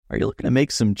Are you looking to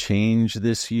make some change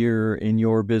this year in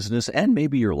your business and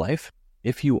maybe your life?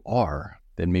 If you are,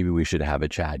 then maybe we should have a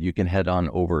chat. You can head on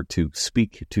over to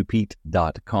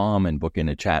speaktopete.com and book in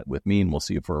a chat with me, and we'll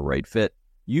see if we're a right fit.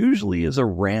 Usually is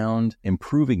around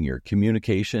improving your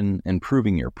communication,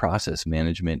 improving your process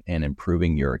management, and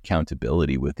improving your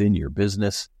accountability within your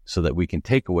business so that we can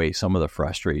take away some of the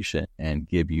frustration and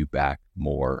give you back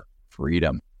more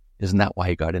freedom. Isn't that why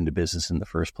you got into business in the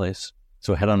first place?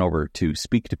 So head on over to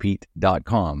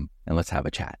speaktopete.com and let's have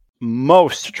a chat.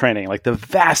 Most training, like the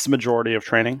vast majority of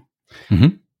training,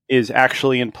 is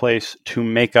actually in place to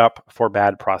make up for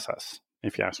bad process,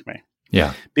 if you ask me.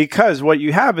 Yeah. Because what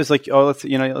you have is like, let's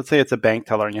say it's a bank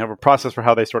teller and you have a process for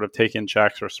how they sort of take in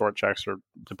checks or sort checks or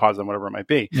deposit them, whatever it might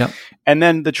be. Yep. And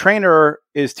then the trainer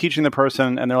is teaching the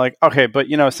person and they're like, okay, but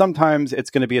sometimes it's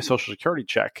going to be a social security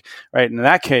check, right? And in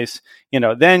that case,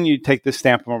 then you take this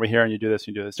stamp from over here and you do this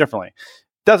differently.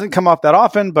 Doesn't come off that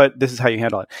often, but this is how you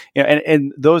handle it.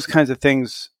 And those kinds of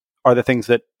things are the things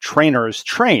that trainers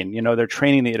train. They're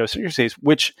training the idiosyncrasies,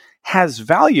 which has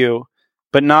value,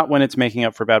 but not when it's making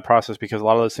up for bad process, because a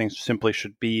lot of those things simply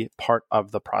should be part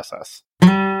of the process.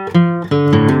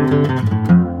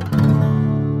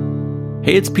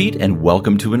 Hey, it's Pete, and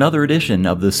welcome to another edition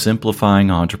of the Simplifying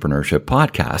Entrepreneurship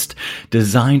podcast,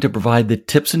 designed to provide the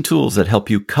tips and tools that help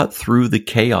you cut through the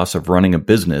chaos of running a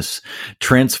business,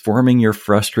 transforming your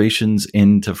frustrations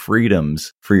into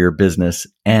freedoms for your business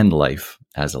and life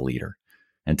as a leader.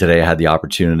 And today I had the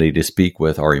opportunity to speak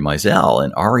with Ari Meisel,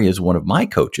 and Ari is one of my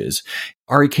coaches.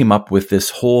 Ari came up with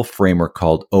this whole framework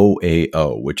called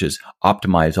OAO, which is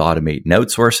Optimize, Automate, and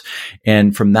Outsource.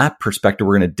 And from that perspective,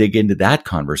 we're going to dig into that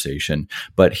conversation.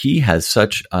 But he has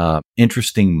such an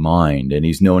interesting mind, and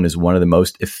he's known as one of the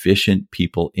most efficient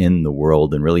people in the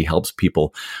world and really helps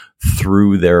people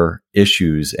through their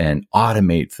issues and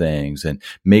automate things and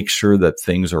make sure that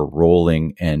things are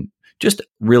rolling, and just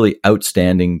really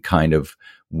outstanding kind of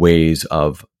ways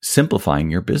of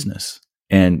simplifying your business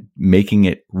and making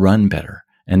it run better.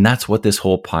 And that's what this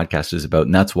whole podcast is about.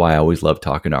 And that's why I always love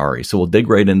talking to Ari. So we'll dig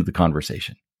right into the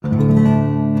conversation.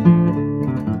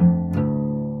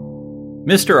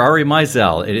 Mr. Ari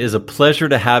Meisel, it is a pleasure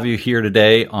to have you here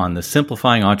today on the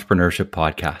Simplifying Entrepreneurship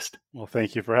podcast. Well,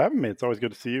 thank you for having me. It's always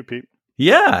good to see you, Pete.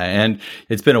 Yeah, and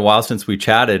it's been a while since we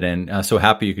chatted, and so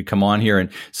happy you could come on here. And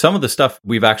some of the stuff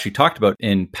we've actually talked about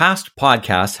in past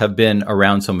podcasts have been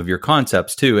around some of your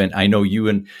concepts too. And I know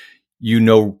you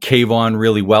know Kayvon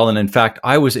really well. And in fact,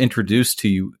 I was introduced to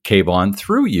you, Kayvon,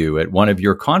 through you at one of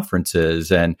your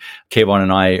conferences. And Kayvon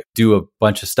and I do a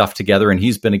bunch of stuff together, and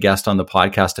he's been a guest on the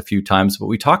podcast a few times. But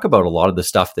we talk about a lot of the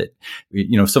stuff that,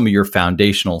 some of your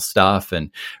foundational stuff,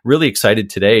 and really excited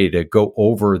today to go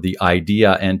over the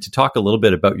idea and to talk a little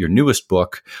bit about your newest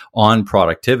book on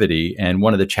productivity and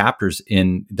one of the chapters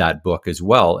in that book as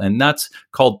well. And that's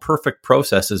called Perfect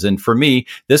Processes. And for me,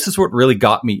 this is what really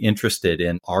got me interested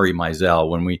in Ari Meisel,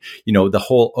 when we, the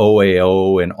whole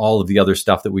OAO and all of the other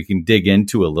stuff that we can dig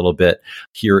into a little bit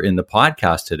here in the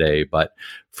podcast today. But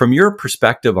from your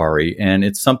perspective, Ari, and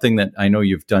it's something that I know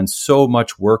you've done so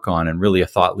much work on and really a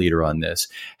thought leader on this,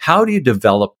 how do you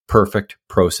develop perfect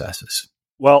processes?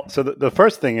 Well, so the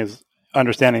first thing is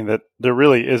understanding that there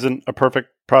really isn't a perfect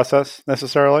process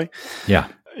necessarily. Yeah.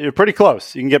 You're pretty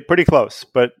close. You can get pretty close.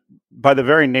 But by the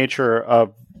very nature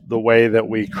of the way that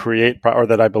we create, or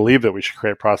that I believe that we should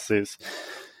create processes,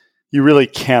 you really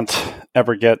can't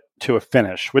ever get to a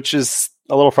finish, which is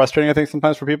a little frustrating, I think,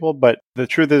 sometimes for people. But the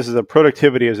truth is that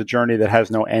productivity is a journey that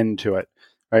has no end to it,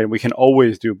 right? We can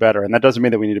always do better. And that doesn't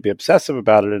mean that we need to be obsessive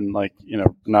about it and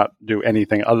not do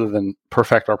anything other than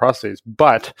perfect our processes.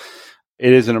 But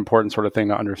it is an important sort of thing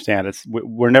to understand.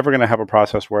 We're never going to have a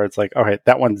process where it's like, okay,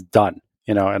 that one's done,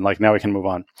 and like now we can move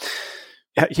on.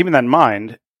 Keeping that in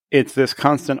mind, it's this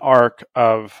constant arc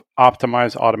of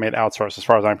optimize, automate, outsource, as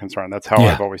far as I'm concerned. That's how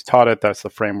I've always taught it. That's the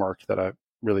framework that I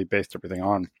really based everything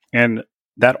on. And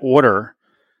that order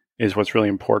is what's really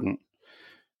important.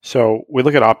 So we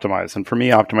look at optimize. And for me,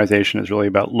 optimization is really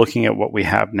about looking at what we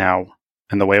have now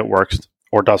and the way it works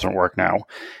or doesn't work now,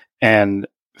 and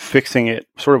fixing it,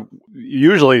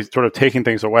 usually taking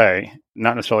things away,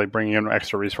 not necessarily bringing in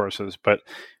extra resources, but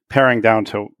paring down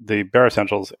to the bare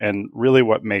essentials and really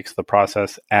what makes the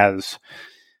process as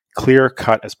clear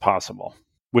cut as possible,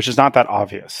 which is not that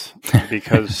obvious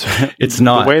because it's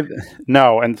not.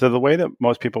 And so the way that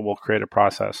most people will create a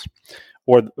process,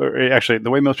 or actually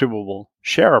the way most people will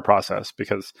share a process,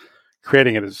 because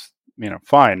creating it is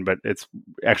fine, but it's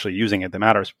actually using it that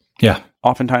matters. Yeah.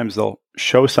 Oftentimes they'll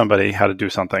show somebody how to do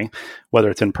something, whether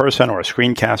it's in person or a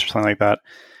screencast or something like that.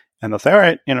 And they'll say, all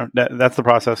right, that's the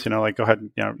process, like, go ahead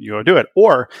and, you go do it.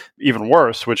 Or even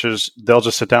worse, which is they'll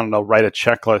just sit down and they'll write a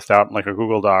checklist out in like a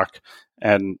Google Doc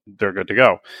and they're good to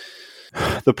go.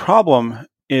 The problem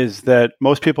is that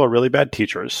most people are really bad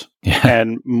teachers. Yeah.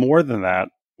 And more than that,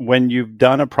 when you've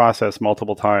done a process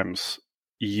multiple times,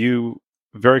 you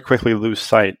very quickly lose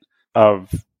sight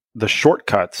of the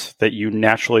shortcuts that you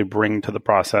naturally bring to the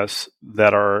process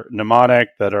that are mnemonic,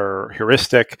 that are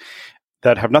heuristic,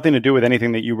 that have nothing to do with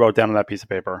anything that you wrote down on that piece of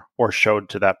paper or showed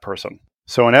to that person.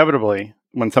 So inevitably,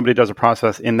 when somebody does a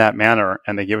process in that manner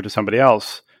and they give it to somebody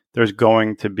else, there's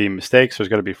going to be mistakes, there's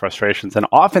going to be frustrations. And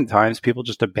oftentimes people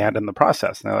just abandon the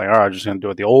process. And they're like, all right, I'm just going to do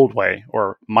it the old way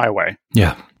or my way.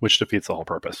 Yeah. Which defeats the whole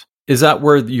purpose. Is that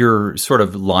where your sort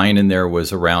of line in there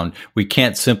was around, we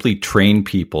can't simply train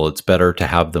people, it's better to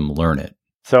have them learn it?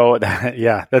 So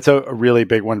yeah, that's a really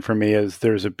big one for me. Is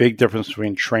there's a big difference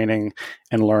between training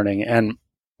and learning. And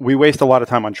we waste a lot of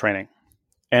time on training.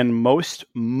 And most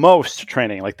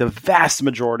training, like the vast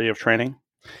majority of training,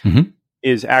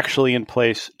 is actually in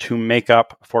place to make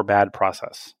up for bad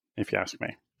process, if you ask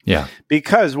me. Yeah.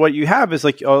 Because what you have is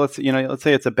like, let's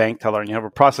say it's a bank teller and you have a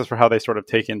process for how they sort of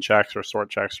take in checks or sort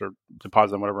checks or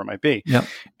deposit them, whatever it might be. Yep.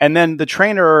 And then the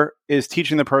trainer is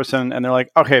teaching the person and they're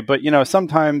like, okay, but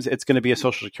sometimes it's going to be a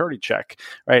social security check,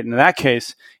 right? And in that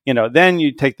case, then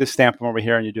you take this stamp from over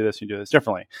here and you do this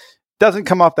differently. Doesn't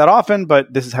come off that often,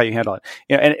 but this is how you handle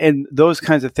it. And those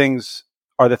kinds of things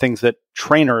are the things that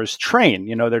trainers train.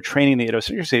 They're training the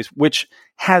idiosyncrasies, which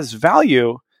has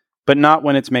value, but not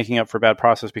when it's making up for bad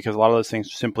process, because a lot of those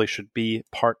things simply should be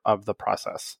part of the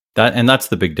process. That's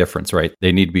the big difference, right?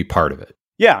 They need to be part of it.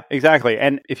 Yeah, exactly.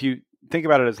 And if you think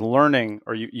about it as learning,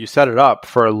 or you set it up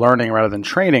for learning rather than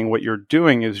training, what you're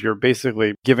doing is you're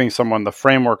basically giving someone the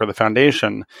framework or the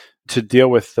foundation to deal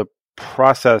with the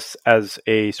process as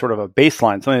a sort of a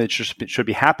baseline, something that should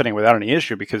be happening without any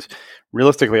issue, because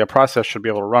realistically a process should be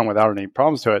able to run without any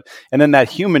problems to it. And then that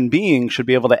human being should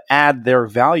be able to add their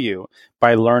value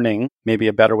by learning maybe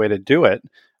a better way to do it,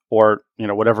 or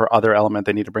whatever other element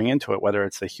they need to bring into it, whether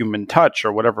it's the human touch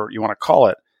or whatever you want to call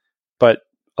it. But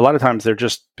a lot of times they're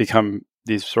just become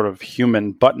these sort of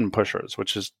human button pushers,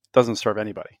 which doesn't serve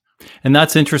anybody. And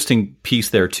that's interesting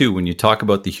piece there too, when you talk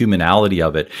about the humanality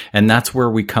of it. And that's where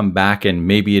we come back, and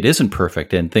maybe it isn't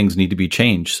perfect and things need to be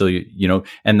changed. So,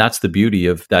 and that's the beauty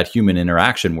of that human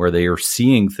interaction, where they are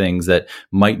seeing things that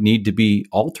might need to be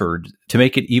altered to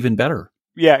make it even better.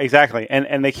 Yeah, exactly.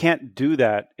 And they can't do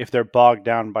that if they're bogged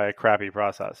down by a crappy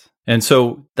process. And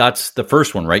so that's the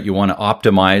first one, right? You want to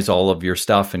optimize all of your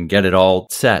stuff and get it all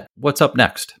set. What's up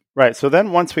next? Right. So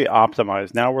then once we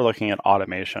optimize, now we're looking at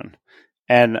automation.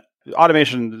 And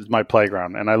automation is my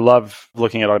playground. And I love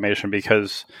looking at automation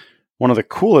because one of the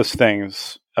coolest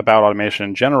things about automation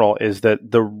in general is that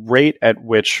the rate at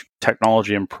which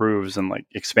technology improves and like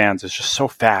expands is just so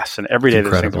fast. And every day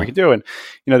there's things that we can do. And,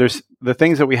 there's the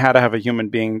things that we had to have a human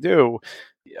being do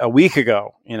a week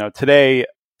ago. Today,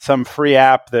 some free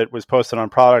app that was posted on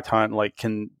Product Hunt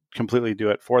can completely do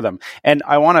it for them. And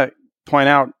I want to point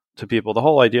out to people, the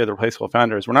whole idea of the replaceable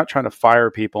founder is we're not trying to fire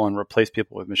people and replace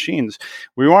people with machines.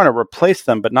 We want to replace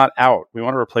them, but not out. We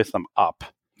want to replace them up.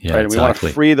 Yeah, right? And exactly. we want to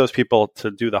free those people to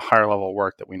do the higher level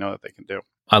work that we know that they can do.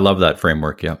 I love that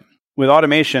framework. Yeah. With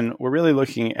automation, we're really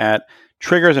looking at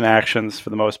triggers and actions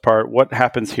for the most part. What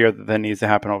happens here that then needs to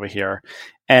happen over here?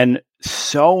 And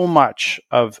so much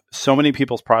of so many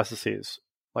people's processes,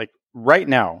 like right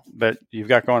now that you've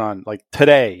got going on, like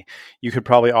today, you could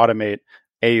probably automate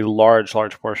a large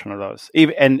portion of those.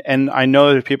 And I know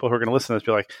there's people who are going to listen to this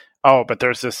be like, oh, but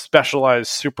there's this specialized,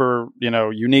 super,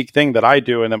 unique thing that I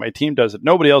do and that my team does that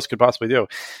nobody else could possibly do.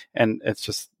 And it's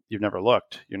just, you've never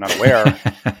looked, you're not aware,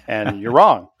 and you're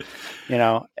wrong,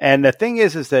 And the thing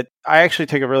is that I actually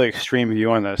take a really extreme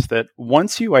view on this, that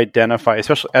once you identify,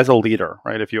 especially as a leader,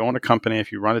 right? If you own a company,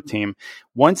 if you run a team,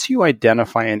 once you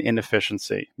identify an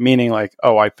inefficiency, meaning like,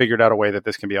 oh, I figured out a way that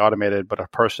this can be automated, but a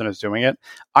person is doing it,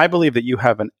 I believe that you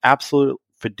have an absolute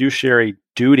fiduciary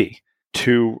duty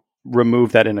to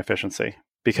remove that inefficiency,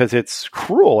 because it's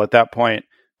cruel at that point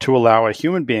to allow a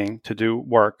human being to do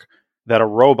work that a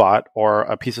robot or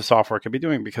a piece of software could be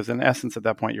doing, because in essence, at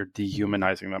that point, you're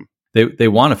dehumanizing them. They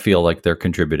want to feel like they're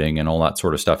contributing and all that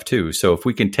sort of stuff too. So if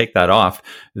we can take that off,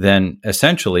 then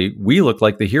essentially we look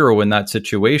like the hero in that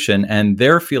situation, and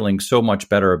they're feeling so much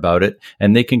better about it,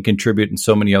 and they can contribute in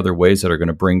so many other ways that are going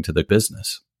to bring to the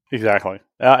business. Exactly.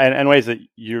 And ways that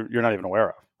you're not even aware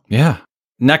of. Yeah.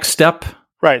 Next step.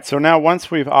 Right. So now once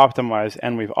we've optimized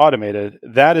and we've automated,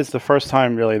 that is the first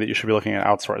time really that you should be looking at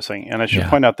outsourcing. And I should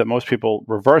point out that most people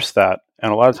reverse that.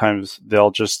 And a lot of times they'll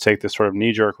just take this sort of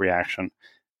knee-jerk reaction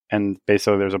and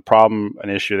basically there's a problem, an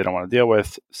issue they don't want to deal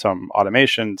with, some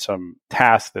automation, some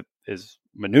task that is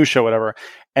minutia, whatever.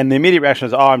 And the immediate reaction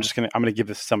is, I'm going to give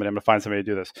this to somebody. I'm going to find somebody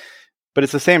to do this. But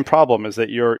it's the same problem, is that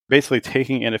you're basically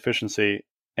taking inefficiency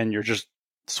and you're just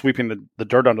sweeping the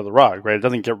dirt under the rug, right? It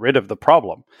doesn't get rid of the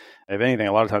problem. If anything,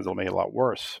 a lot of times it'll make it a lot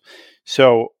worse.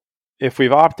 So if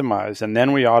we've optimized and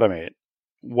then we automate,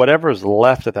 whatever is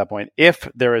left at that point, if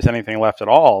there is anything left at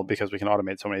all, because we can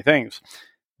automate so many things,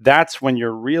 that's when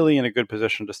you're really in a good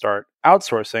position to start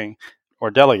outsourcing or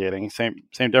delegating. Same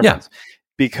difference. Yeah.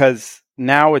 Because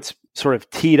now it's sort of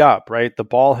teed up, right? The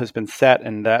ball has been set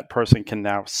and that person can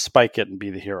now spike it and be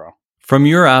the hero. From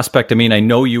your aspect, I mean, I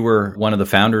know you were one of the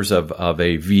founders of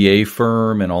a VA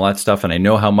firm and all that stuff, and I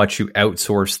know how much you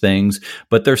outsource things,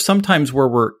 but there's sometimes where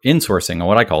we're insourcing, or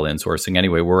what I call insourcing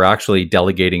anyway, we're actually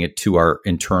delegating it to our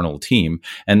internal team.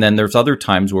 And then there's other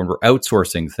times when we're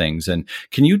outsourcing things. And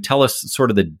can you tell us sort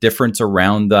of the difference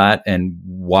around that and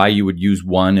why you would use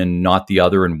one and not the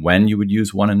other, and when you would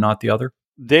use one and not the other?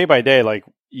 Day by day, like,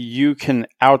 you can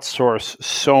outsource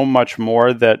so much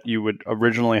more that you would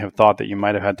originally have thought that you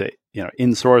might have had to,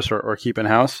 insource or keep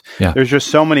in-house. Yeah. There's just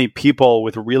so many people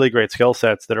with really great skill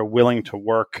sets that are willing to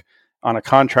work on a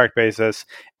contract basis.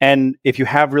 And if you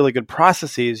have really good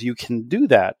processes, you can do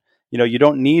that. You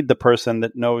don't need the person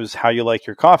that knows how you like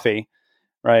your coffee,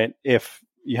 right? If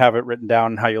you have it written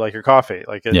down how you like your coffee.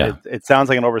 Like it sounds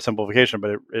like an oversimplification,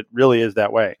 but it really is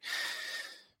that way.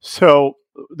 So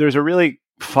there's a really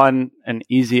fun and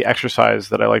easy exercise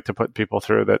that I like to put people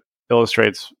through that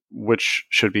illustrates which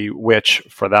should be which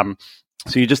for them.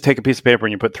 So you just take a piece of paper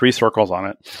and you put 3 circles on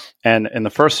it. And in the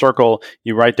first circle,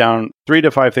 you write down 3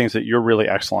 to 5 things that you're really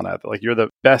excellent at. Like you're the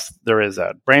best there is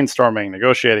at brainstorming,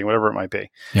 negotiating, whatever it might be.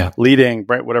 Yeah. Leading,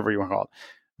 whatever you want to call it.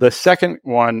 The second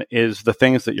one is the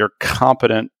things that you're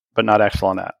competent but not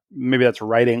excellent at. Maybe that's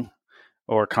writing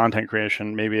or content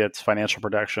creation. Maybe it's financial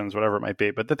projections, whatever it might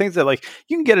be. But the things that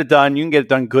you can get it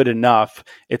done good enough.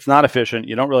 It's not efficient.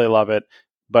 You don't really love it,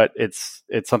 but it's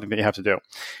something that you have to do.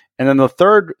 And then the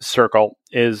third circle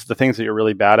is the things that you're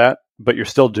really bad at, but you're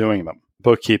still doing them.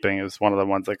 Bookkeeping is one of the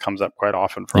ones that comes up quite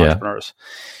often for entrepreneurs.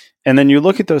 And then you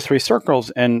look at those 3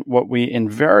 circles, and what we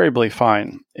invariably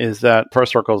find is that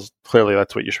first circle is clearly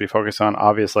that's what you should be focused on,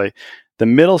 obviously. The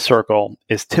middle circle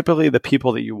is typically the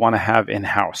people that you want to have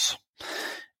in-house.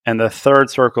 And the third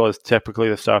circle is typically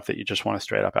the stuff that you just want to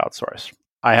straight up outsource.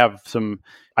 I have some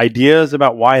ideas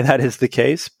about why that is the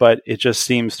case, but it just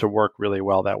seems to work really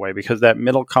well that way, because that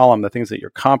middle column, the things that you're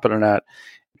competent at,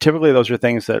 typically those are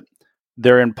things that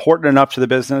they're important enough to the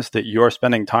business that you're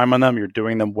spending time on them, you're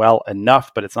doing them well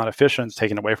enough, but it's not efficient, it's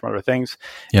taken away from other things.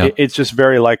 Yeah. It's just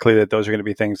very likely that those are going to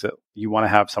be things that you want to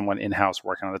have someone in-house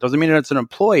working on. That doesn't mean that it's an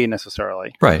employee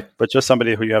necessarily, right? But just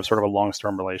somebody who you have sort of a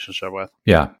long-term relationship with.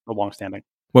 Yeah. Or long-standing.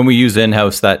 When we use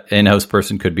in-house, that in-house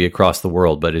person could be across the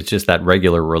world, but it's just that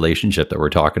regular relationship that we're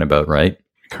talking about, right?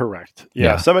 Correct.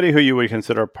 Yeah. Somebody who you would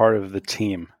consider part of the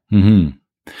team. Mm-hmm.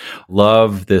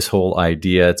 Love this whole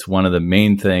idea. It's one of the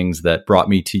main things that brought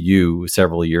me to you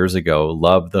several years ago.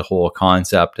 Love the whole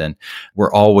concept. And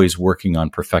we're always working on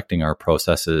perfecting our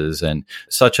processes, and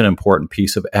such an important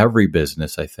piece of every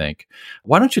business, I think.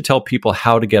 Why don't you tell people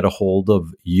how to get a hold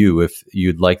of you if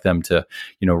you'd like them to,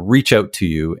 reach out to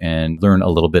you and learn a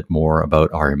little bit more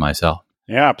about Ari Meisel?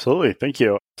 Yeah, absolutely. Thank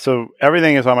you. So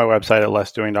everything is on my website at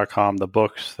lessdoing.com, the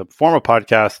books, the formal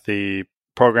podcast, the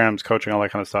programs, coaching, all that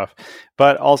kind of stuff.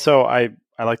 But also I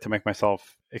like to make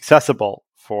myself accessible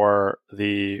for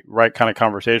the right kind of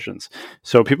conversations.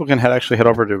 So people can head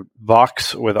over to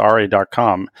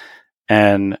voxwithari.com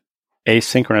and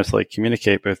asynchronously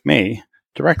communicate with me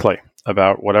directly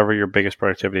about whatever your biggest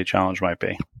productivity challenge might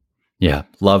be. Yeah,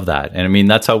 love that. And I mean,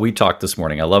 that's how we talked this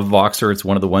morning. I love Voxer. It's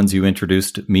one of the ones you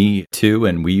introduced me to,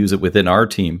 and we use it within our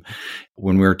team.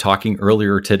 When we were talking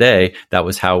earlier today, that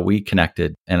was how we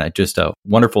connected. And just a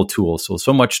wonderful tool.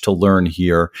 So much to learn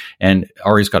here. And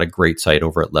Ari's got a great site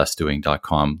over at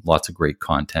lessdoing.com. Lots of great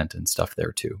content and stuff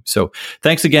there too. So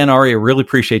thanks again, Ari. I really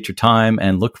appreciate your time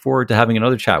and look forward to having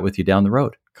another chat with you down the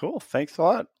road. Cool. Thanks a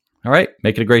lot. All right.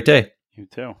 Make it a great day. You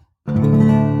too.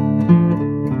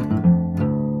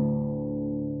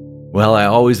 Well, I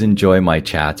always enjoy my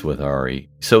chats with Ari.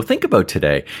 So think about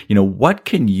today, what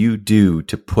can you do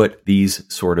to put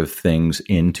these sort of things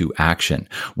into action?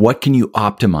 What can you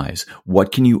optimize?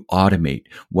 What can you automate?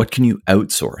 What can you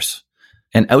outsource?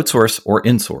 And outsource or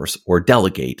insource or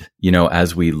delegate,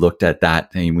 as we looked at that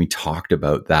and we talked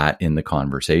about that in the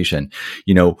conversation,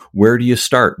 where do you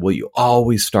start? Well, you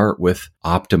always start with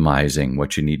optimizing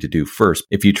what you need to do first.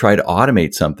 If you try to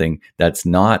automate something that's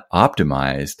not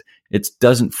optimized, It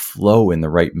doesn't flow in the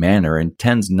right manner and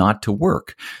tends not to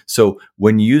work. So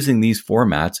when using these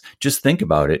formats, just think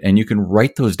about it, and you can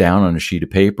write those down on a sheet of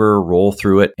paper, roll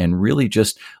through it, and really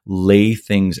just lay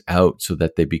things out so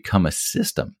that they become a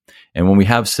system. And when we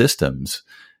have systems,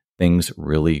 things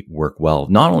really work well,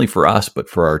 not only for us, but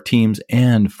for our teams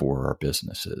and for our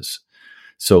businesses.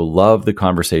 So love the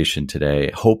conversation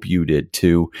today. Hope you did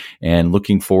too. And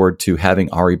looking forward to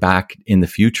having Ari back in the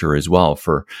future as well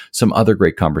for some other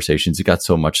great conversations. He got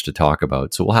so much to talk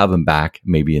about. So we'll have him back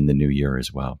maybe in the new year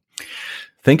as well.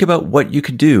 Think about what you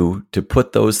could do to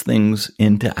put those things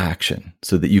into action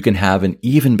so that you can have an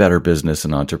even better business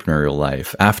and entrepreneurial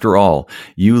life. After all,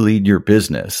 you lead your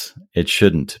business. It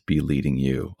shouldn't be leading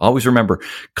you. Always remember,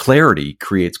 clarity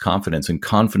creates confidence, and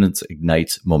confidence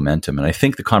ignites momentum. And I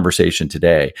think the conversation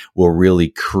today will really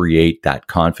create that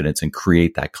confidence and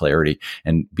create that clarity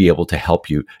and be able to help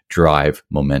you drive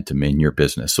momentum in your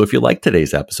business. So if you like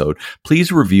today's episode,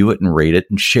 please review it and rate it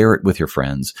and share it with your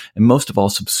friends. And most of all,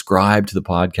 subscribe to the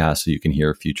podcast so you can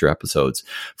hear future episodes.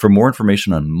 For more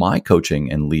information on my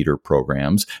coaching and leader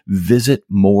programs, visit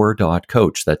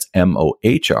more.coach. That's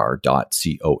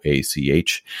mohr.coach,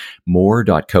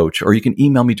 more.coach, or you can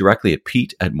email me directly at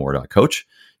pete@more.coach.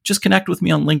 Just connect with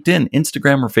me on LinkedIn,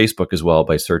 Instagram, or Facebook as well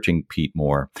by searching Pete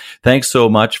Moore. Thanks so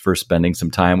much for spending some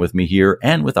time with me here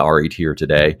and with Ari here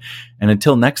today. And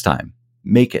until next time,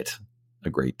 make it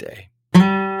a great day.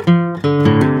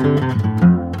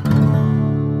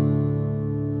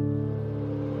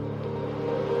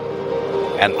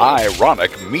 An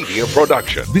Ironic Media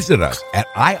Production. Visit us at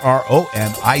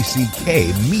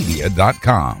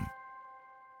ironickmedia.com.